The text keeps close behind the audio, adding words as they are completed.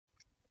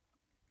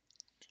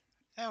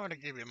I want to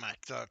give you my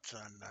thoughts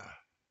on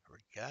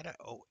Regata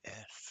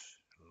OS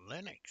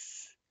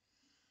Linux.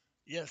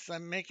 Yes,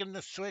 I'm making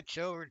the switch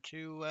over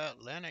to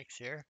Linux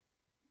here.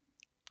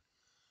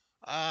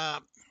 Uh,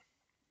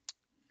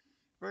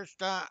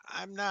 First,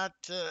 I'm not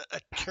a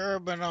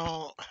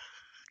terminal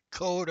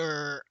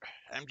coder.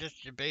 I'm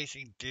just a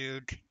basic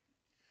dude,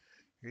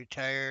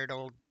 retired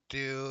old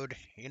dude.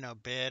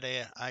 Bad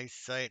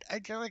eyesight. I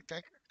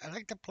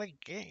like to play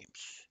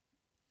games.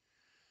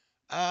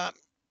 Uh,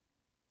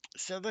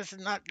 so this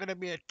is not going to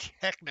be a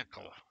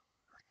technical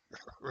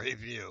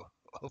review,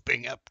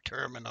 opening up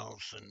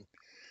terminals and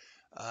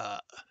uh,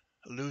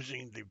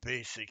 losing the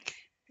basic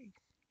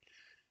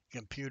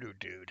computer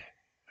dude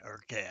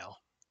or gal.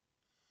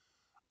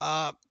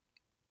 Uh,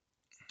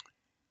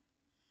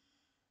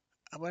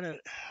 I want to.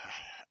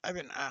 I've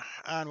been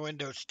on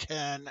Windows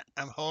 10.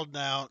 I'm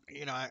holding out.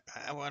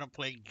 I want to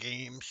play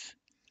games.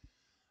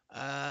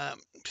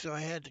 So I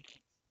had to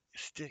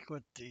stick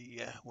with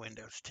the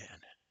Windows 10.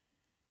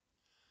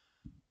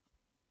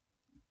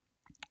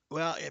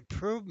 Well,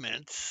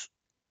 improvements.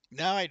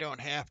 Now I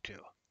don't have to.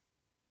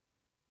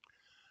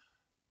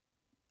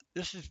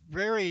 This is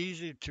very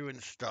easy to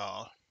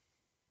install.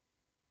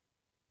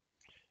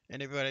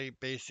 Anybody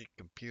basic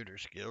computer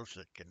skills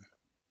that can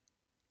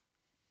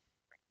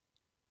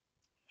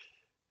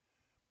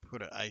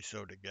put an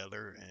ISO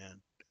together and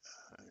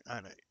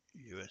on a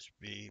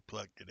USB,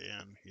 plugged it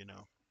in,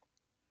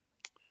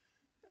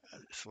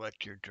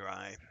 select your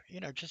drive,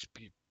 just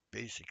be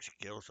basic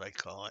skills, I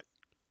call it.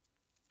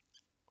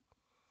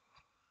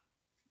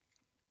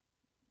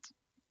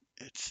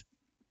 It's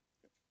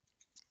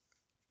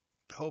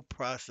the whole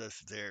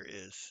process there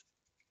is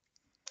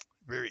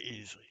very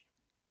easy.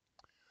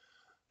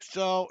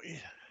 So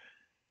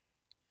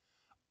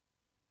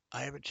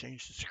I haven't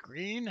changed the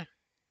screen.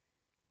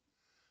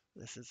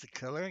 This is the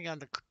coloring on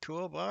the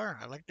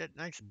toolbar. I like that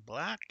nice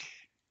black.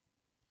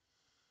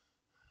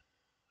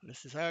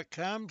 This is how it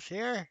comes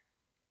here.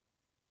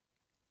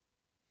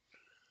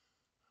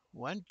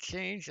 One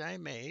change I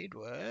made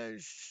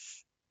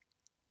was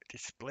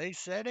display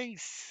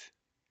settings.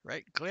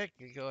 Right click,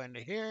 you go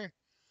into here.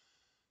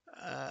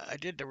 I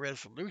did the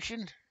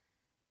resolution.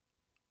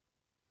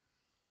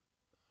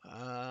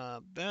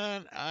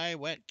 Then I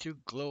went to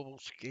global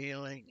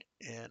scaling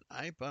and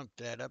I bumped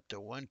that up to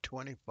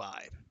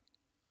 125.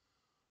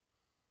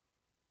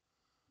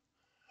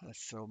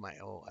 So my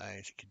old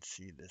eyes can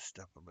see this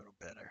stuff a little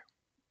better.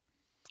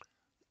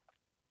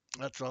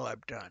 That's all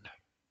I've done.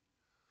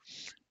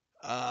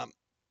 Um,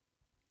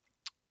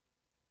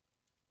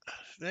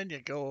 then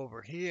you go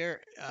over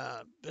here.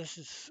 This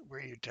is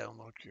where you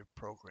download your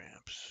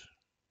programs.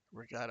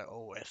 Regata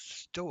OS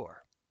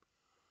Store.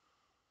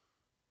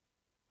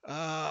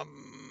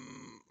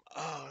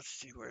 Let's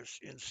see where's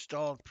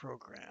installed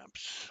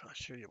programs. I'll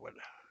show you what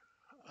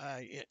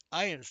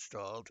I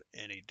installed.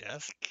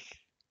 AnyDesk.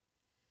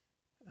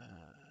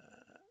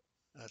 Uh,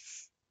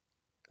 that's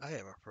I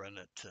have a friend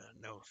that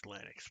knows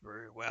Linux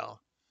very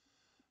well.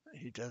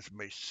 He does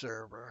my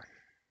server.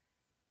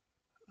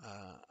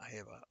 I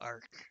have an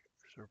Arc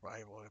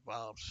Survival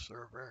Evolved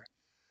server.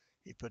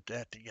 He put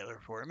that together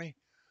for me.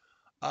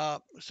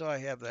 So I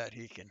have that.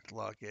 He can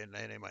log in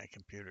any of my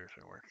computers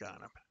and work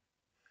on them.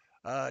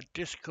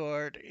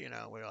 Discord,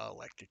 we all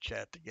like to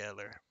chat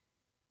together.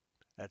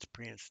 That's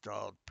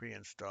pre-installed,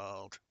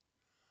 pre-installed.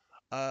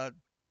 Uh,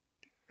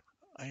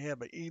 I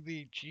have an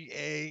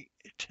EVGA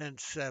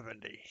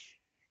 1070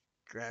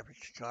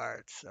 graphics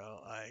card, so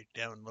I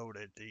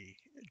downloaded the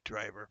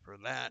driver for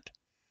that.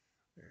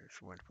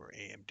 There's one for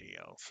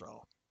AMD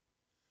also.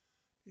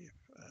 If,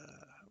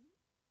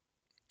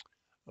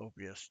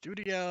 OBS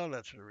Studio,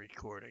 that's for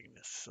recording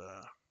this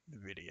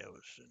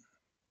videos and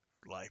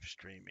live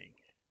streaming.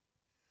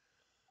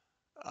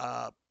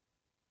 Uh,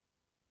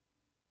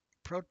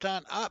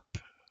 Proton Up,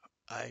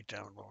 I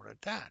downloaded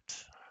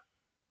that.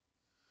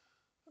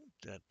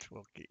 That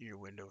will get your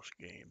Windows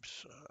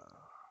games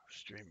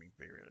streaming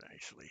very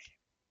nicely.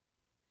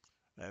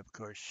 Of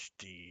course,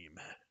 Steam.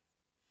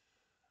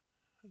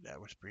 That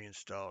was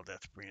pre-installed.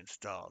 That's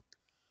pre-installed.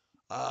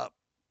 Uh,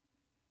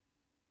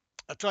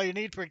 that's all you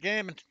need for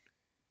gaming.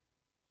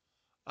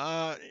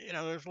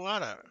 There's a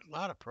lot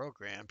of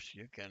programs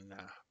you can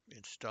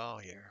install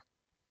here.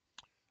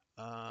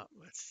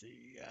 Let's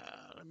see.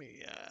 Let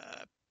me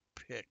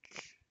pick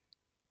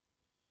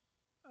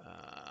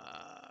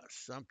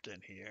something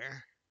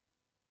here.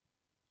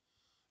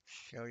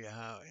 Show you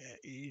how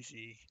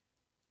easy.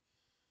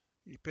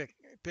 You pick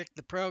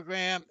the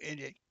program and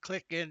you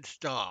click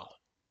install.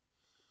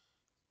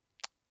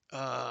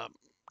 Of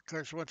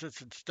course, once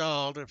it's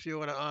installed, if you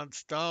want to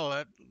uninstall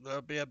it,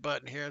 there'll be a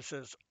button here that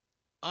says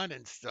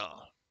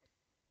uninstall.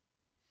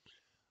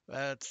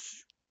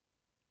 That's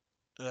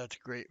that's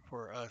great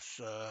for us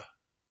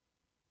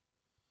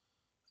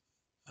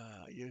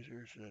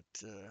users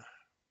that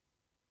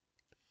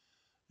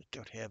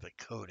don't have the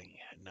coding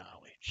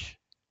knowledge.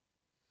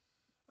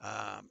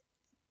 Um,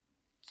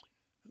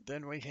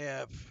 then we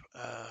have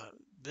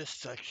this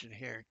section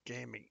here,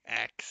 gaming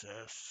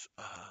access.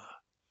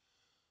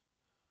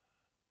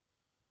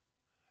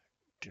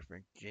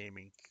 different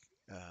gaming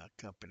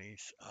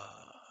companies.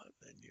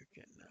 Then you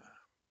can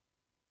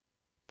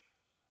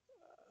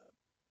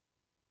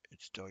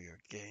install your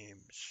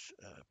games,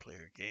 play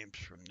your games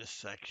from this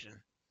section.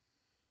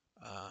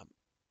 Um,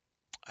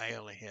 I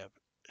only have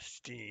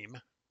Steam,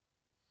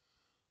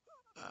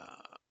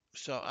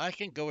 so I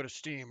can go to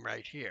Steam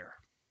right here.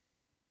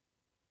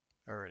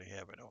 I already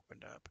have it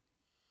opened up.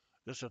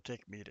 This will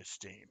take me to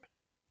Steam.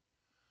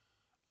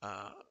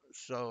 Uh,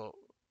 so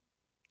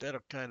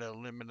that'll kind of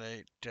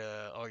eliminate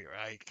all your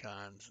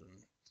icons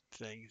and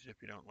things if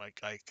you don't like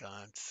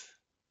icons.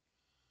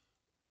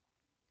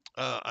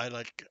 I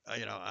like,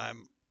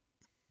 I'm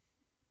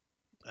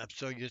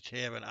so used to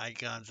having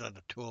icons on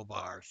the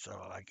toolbar, so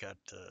I got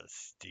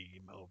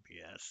Steam,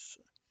 OBS,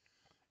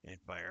 and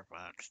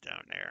Firefox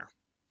down there.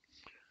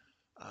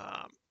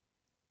 Um,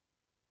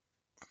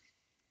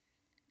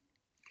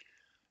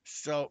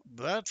 so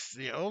that's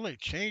the only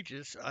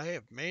changes I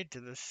have made to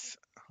this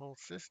whole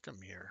system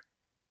here.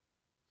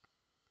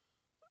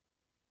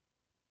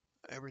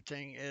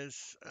 Everything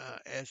is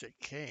as it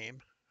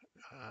came.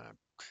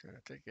 Trying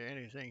to think of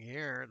anything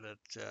here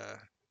that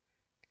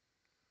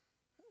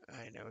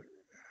I know.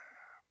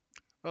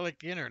 Well, like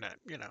the internet,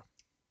 you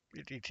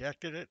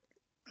detected it.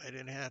 I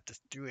didn't have to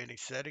do any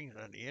settings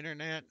on the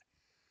internet.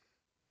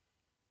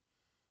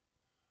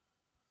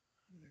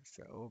 It's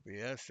the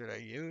OBS that I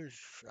use.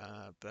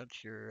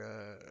 That's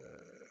your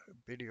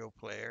video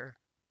player.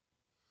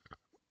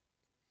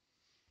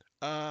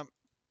 Um,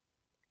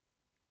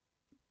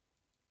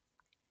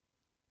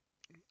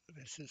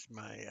 this is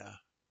my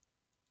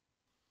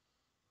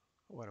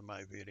one of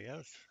my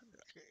videos.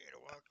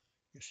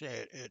 You see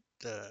it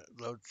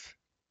loads.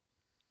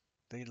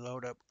 They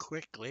load up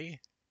quickly.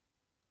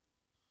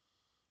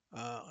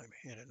 Let me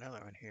hit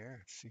another one here.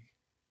 Let's see.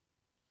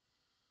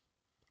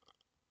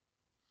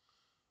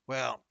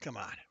 Well, come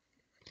on.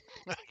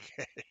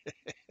 Okay,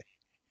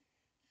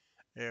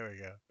 there we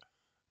go.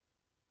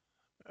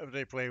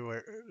 They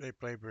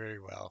play very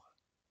well.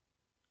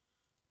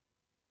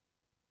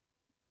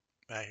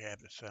 I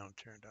have the sound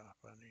turned off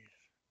on these.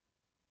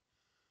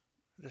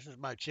 This is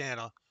my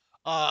channel.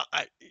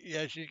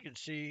 As you can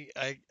see,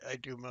 I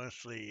do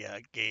mostly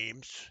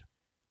games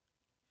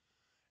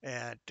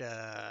and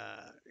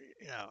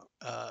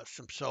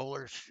some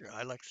solars.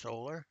 I like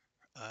solar.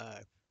 Uh,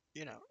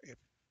 if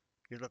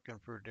you're looking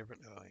for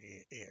different, oh,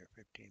 yeah,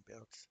 15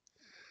 builds.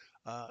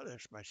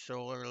 There's my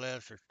solar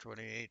list. There's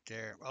 28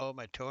 there. Oh,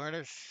 my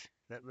tortoise,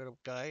 that little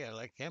guy, I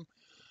like him.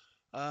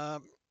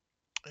 Um,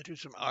 I do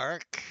some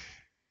arc.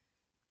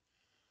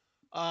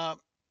 Um,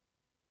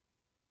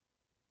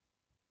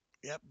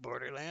 yep,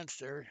 Borderlands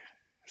there.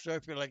 So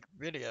if you like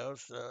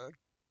videos,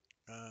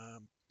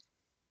 um,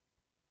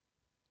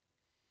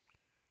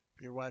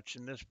 if you're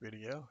watching this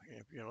video,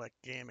 if you like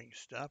gaming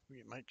stuff,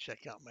 you might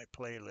check out my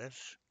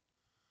playlist.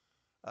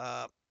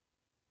 Uh,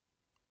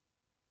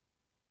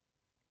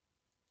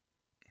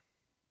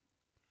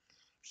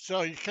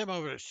 so you come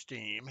over to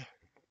Steam,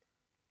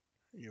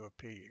 you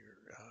appear your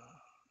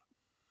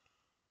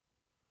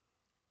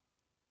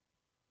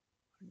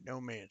No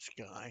Man's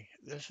Sky.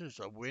 This is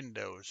a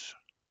Windows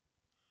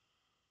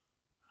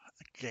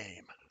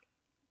game.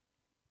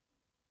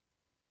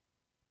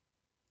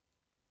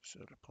 So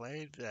to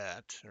play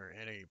that or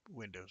any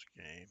Windows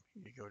game,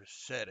 you go to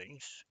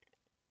Settings,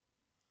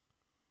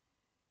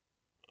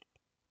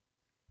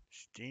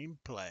 Steam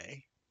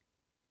Play,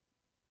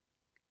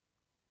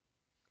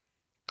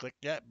 click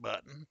that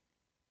button,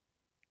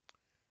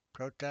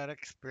 Proton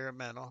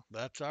Experimental.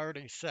 That's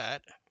already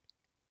set.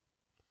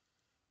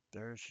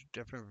 There's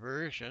different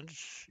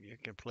versions you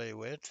can play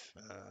with,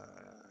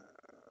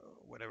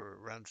 whatever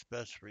runs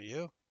best for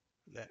you.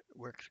 That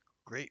works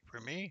great for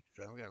me,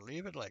 so I'm going to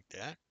leave it like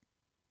that.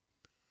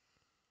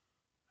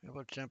 And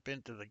we'll jump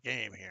into the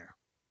game here.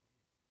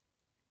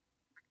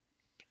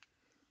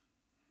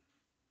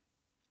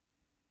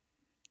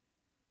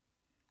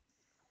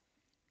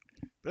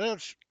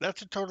 That's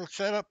a total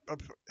setup of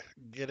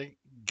getting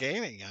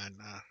gaming on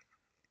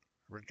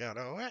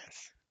Regata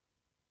OS.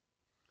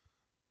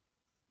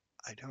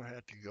 I don't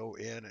have to go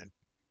in and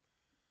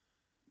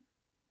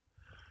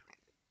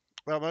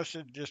well, most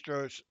of the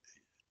distros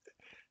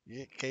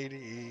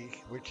KDE,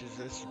 which is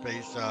this is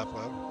based off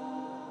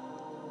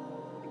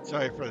of.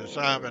 Sorry for the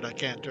sound, but I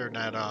can't turn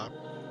that off.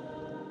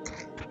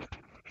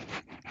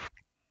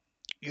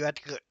 You have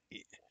to go.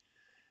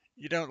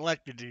 You don't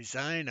like the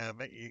design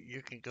of it.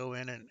 You can go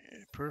in and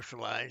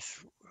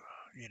personalize.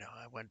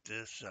 I want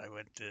this. I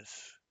want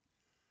this.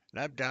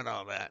 And I've done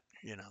all that.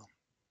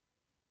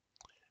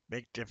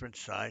 Make different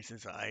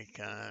sizes,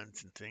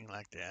 icons, and things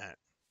like that.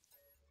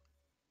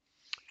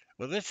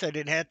 Well, this I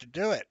didn't have to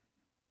do it.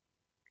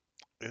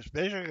 It's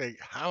basically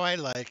how I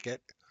like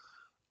it.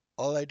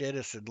 All I did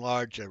is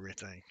enlarge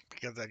everything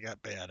because I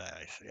got bad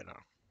eyes. You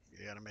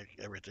got to make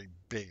everything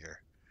bigger.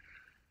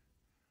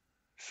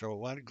 So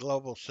one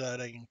global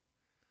setting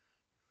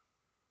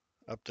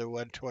up to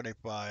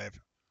 125.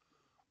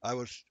 I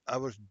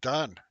was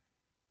done.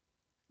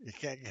 You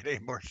can't get any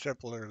more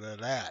simpler than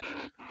that.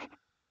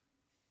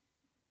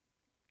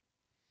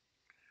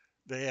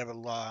 They have a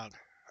long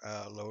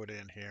load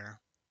in here.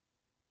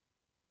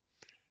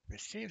 If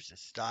it seems to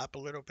stop a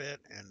little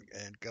bit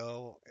and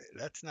go,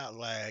 that's not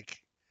lag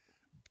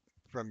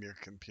from your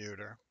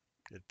computer.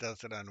 It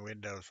does it on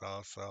Windows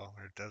also.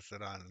 It does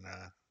it on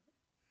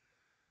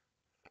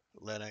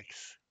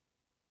Linux.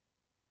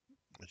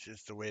 It's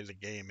just the way the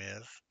game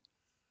is.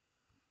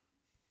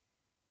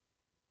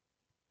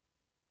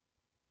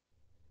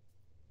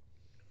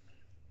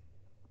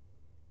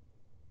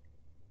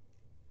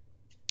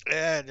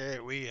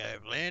 And we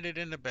have landed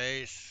in the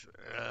base.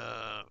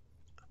 I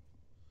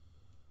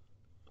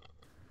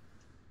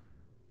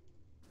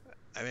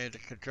mean, the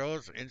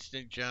controls: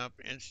 instant jump,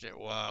 instant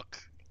walk.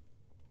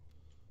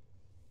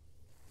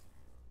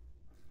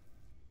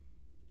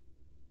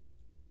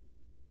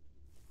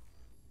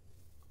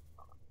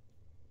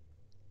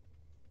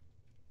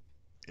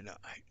 You know,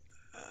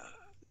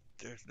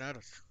 there's not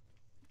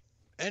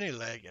any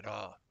lag at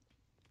all.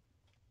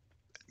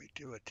 Let me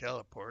do a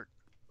teleport.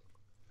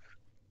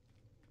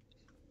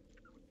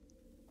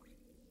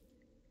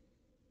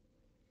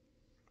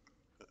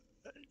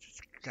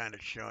 Just kind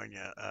of showing you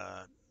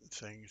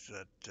things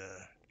that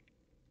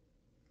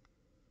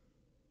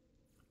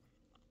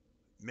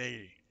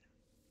may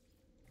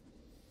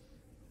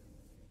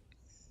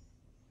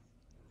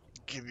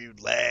give you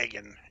lag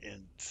in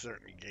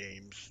certain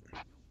games.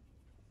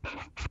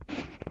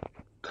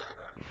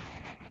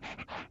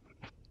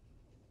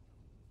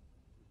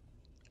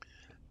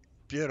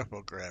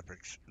 Beautiful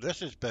graphics.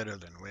 This is better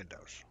than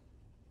Windows.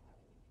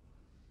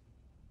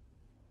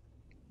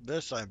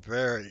 This I'm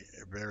very,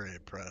 very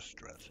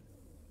impressed with.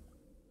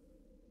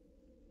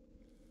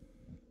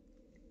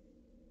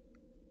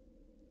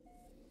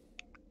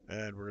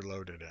 And we're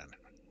loaded in. Let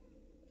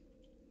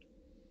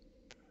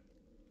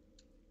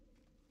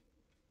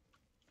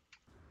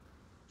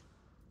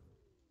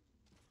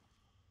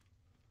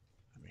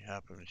me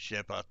hop on the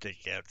ship. I'll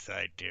take you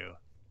outside too.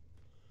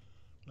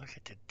 Look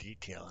at the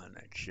detail on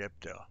that ship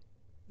though.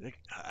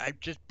 I'm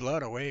just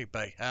blown away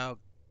by how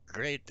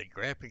great the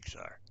graphics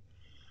are.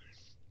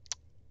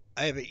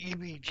 I have an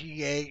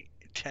EVGA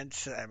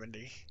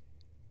 1070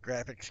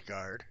 graphics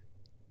card,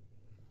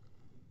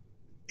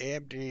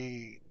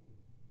 AMD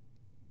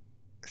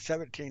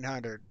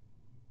 1700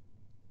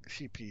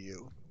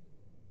 CPU,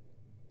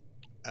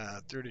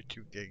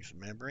 32 gigs of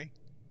memory.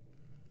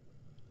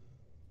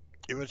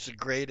 It was the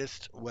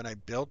greatest when I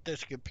built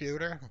this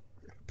computer,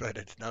 but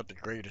it's not the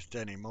greatest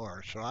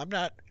anymore. So I'm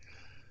not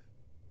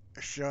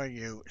showing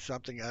you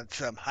something on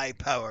some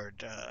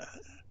high-powered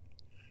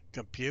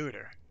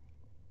computer.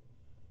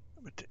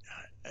 But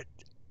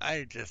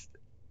I just,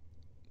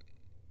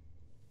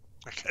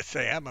 like I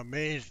say, I'm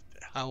amazed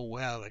how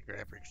well the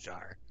graphics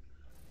are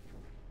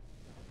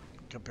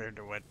compared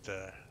to what.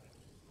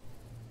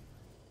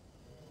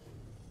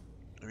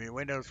 I mean,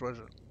 Windows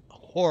wasn't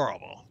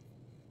horrible,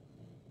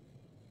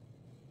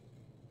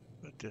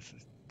 but this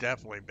is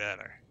definitely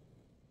better.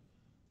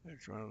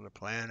 There's one of the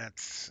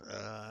planets.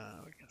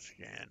 We can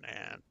scan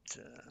that.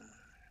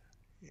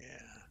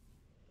 Yeah.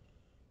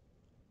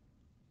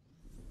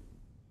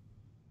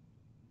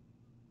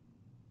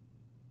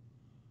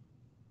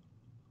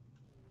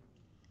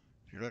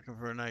 If you're looking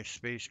for a nice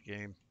space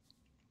game,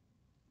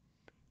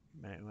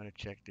 you might want to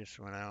check this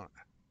one out.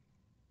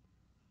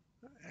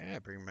 Yeah,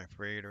 bring my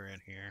freighter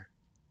in here.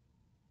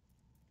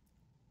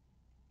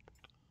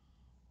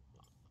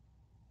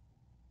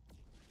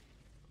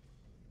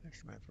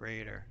 There's my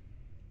freighter.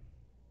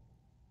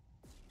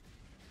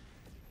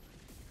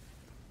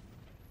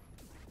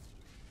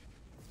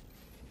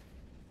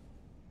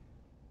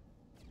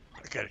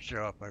 I gotta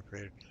show off my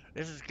freighter.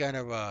 This is kind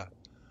of a,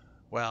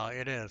 well,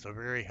 it is a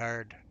very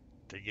hard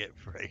to get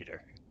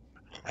freighter.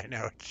 I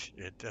know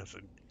it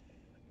doesn't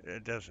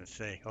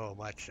say oh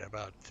much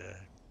about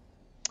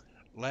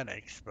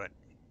Linux, but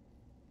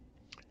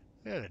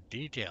look at the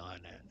detail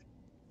on that.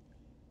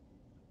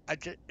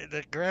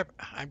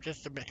 I'm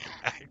just amazed.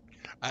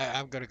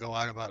 I'm gonna go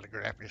on about the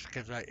graphics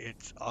because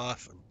it's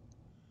awesome.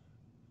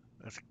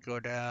 Let's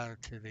go down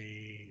to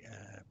the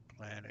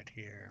planet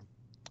here.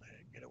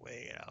 Get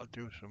away, and I'll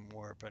do some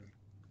warping.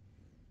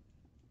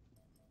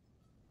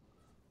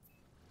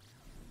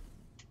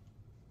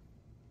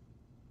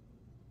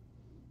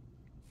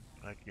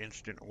 Like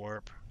instant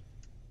warp.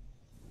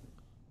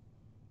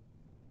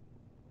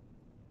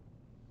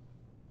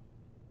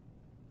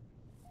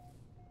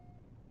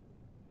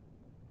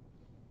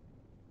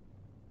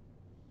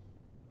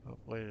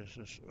 Hopefully this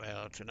is,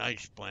 well, it's an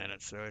ice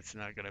planet, so it's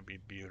not gonna be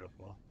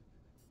beautiful.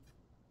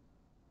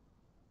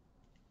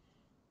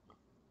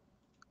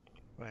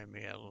 Find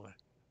me a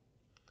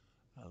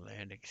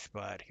landing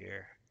spot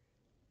here.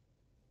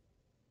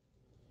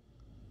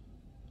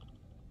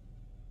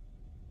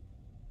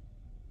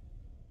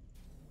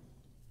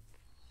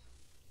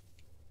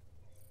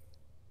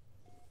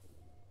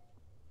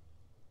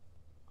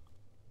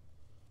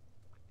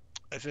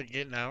 I said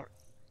getting out.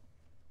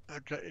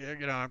 I'm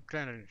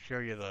trying to show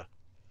you the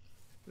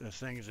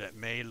things that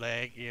may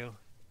lag you.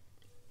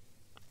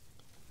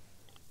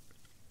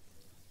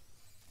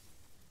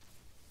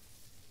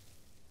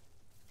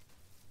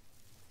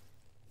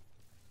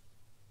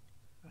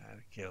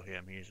 kill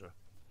him.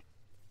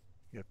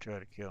 He'll try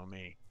to kill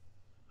me.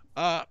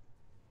 Uh,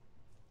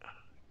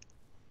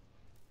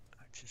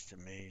 it's just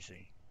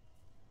amazing.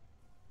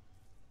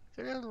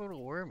 They're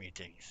little wormy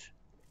things.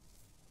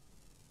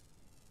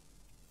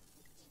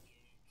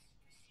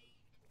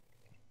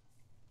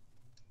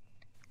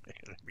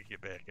 Let me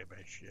get back at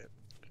my ship.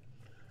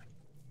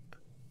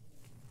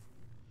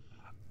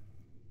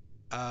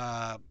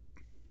 Uh,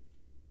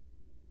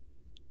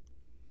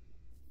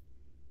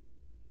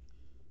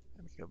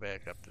 Let me go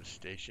back up to the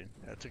station.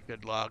 That's a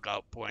good log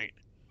out point.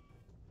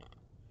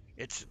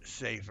 It's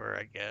safer,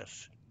 I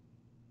guess.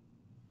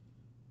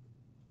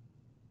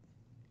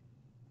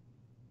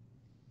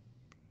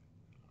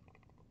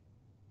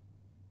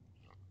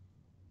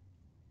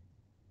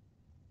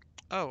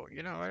 Oh,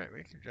 you know what?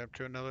 We can jump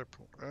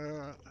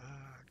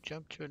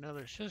to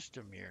another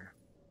system here.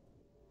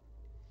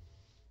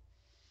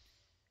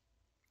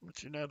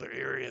 What's another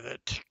area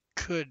that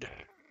could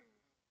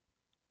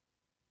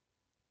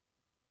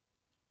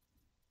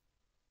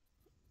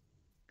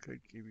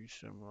give you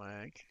some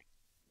lag?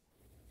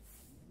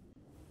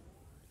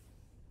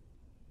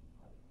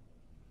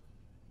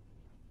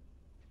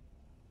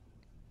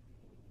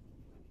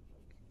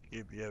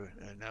 Give you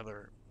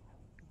another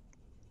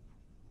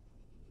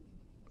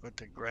what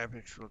the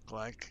graphics look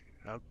like,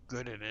 how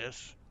good it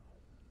is.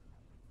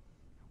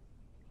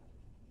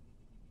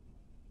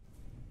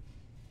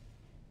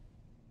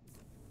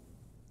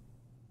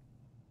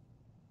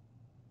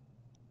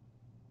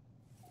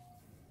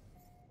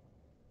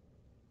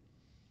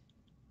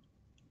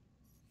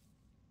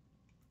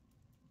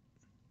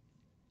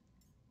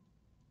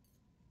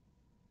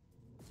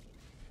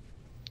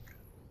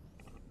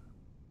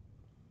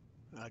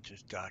 I'll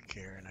just dock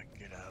here and I can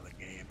get out of the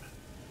game.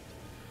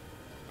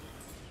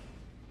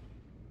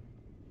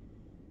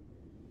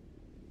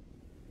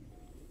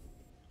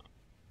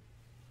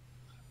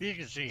 You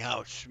can see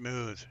how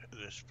smooth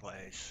this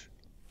plays.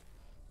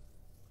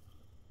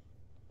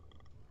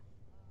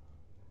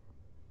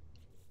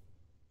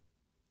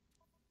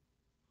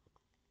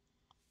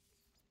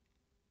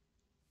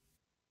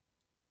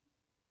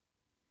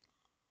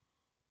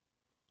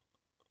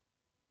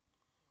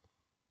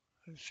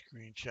 A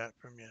screenshot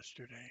from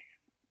yesterday.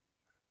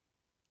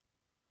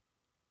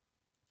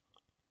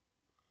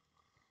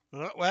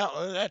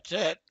 Well, that's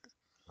it.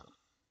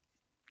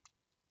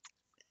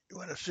 You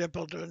want a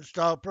simple to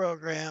install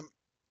program.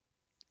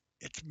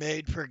 It's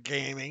made for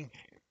gaming.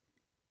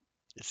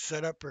 It's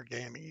set up for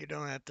gaming. You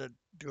don't have to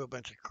do a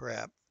bunch of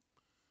crap.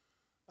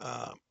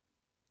 Um,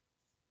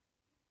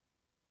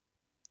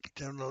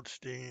 Download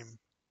Steam.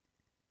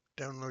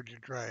 Download your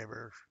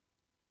drivers.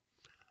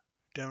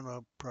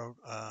 Download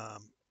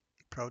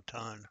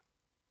Proton.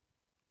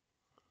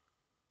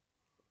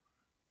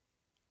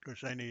 Of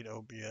course, I need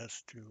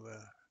OBS to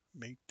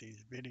make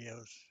these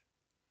videos,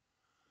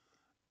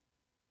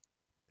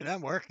 and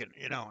I'm working.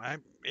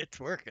 It's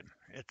working.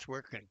 It's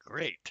working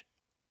great.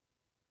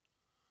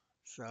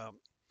 So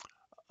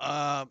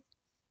uh,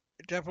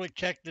 definitely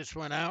check this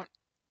one out.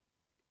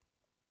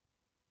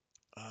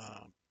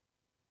 Uh,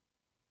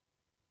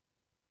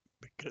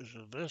 because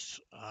of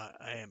this,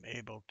 I am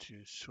able to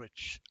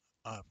switch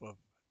off of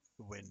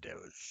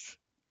Windows.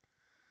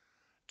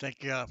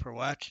 Thank you all for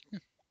watching.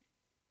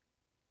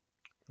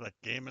 Like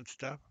gaming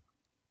stuff,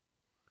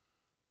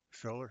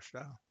 solar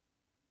stuff.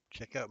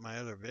 Check out my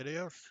other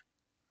videos.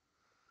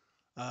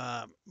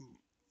 Um,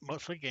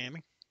 Mostly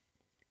gaming.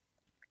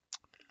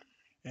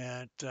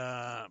 And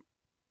I'd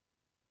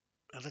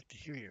like to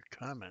hear your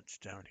comments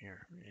down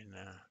here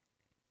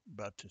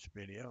about this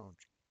video.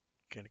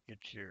 Kind of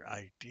get your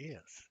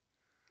ideas,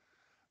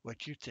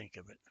 what you think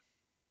of it.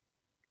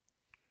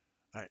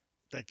 All right.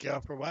 Thank you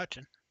all for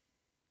watching.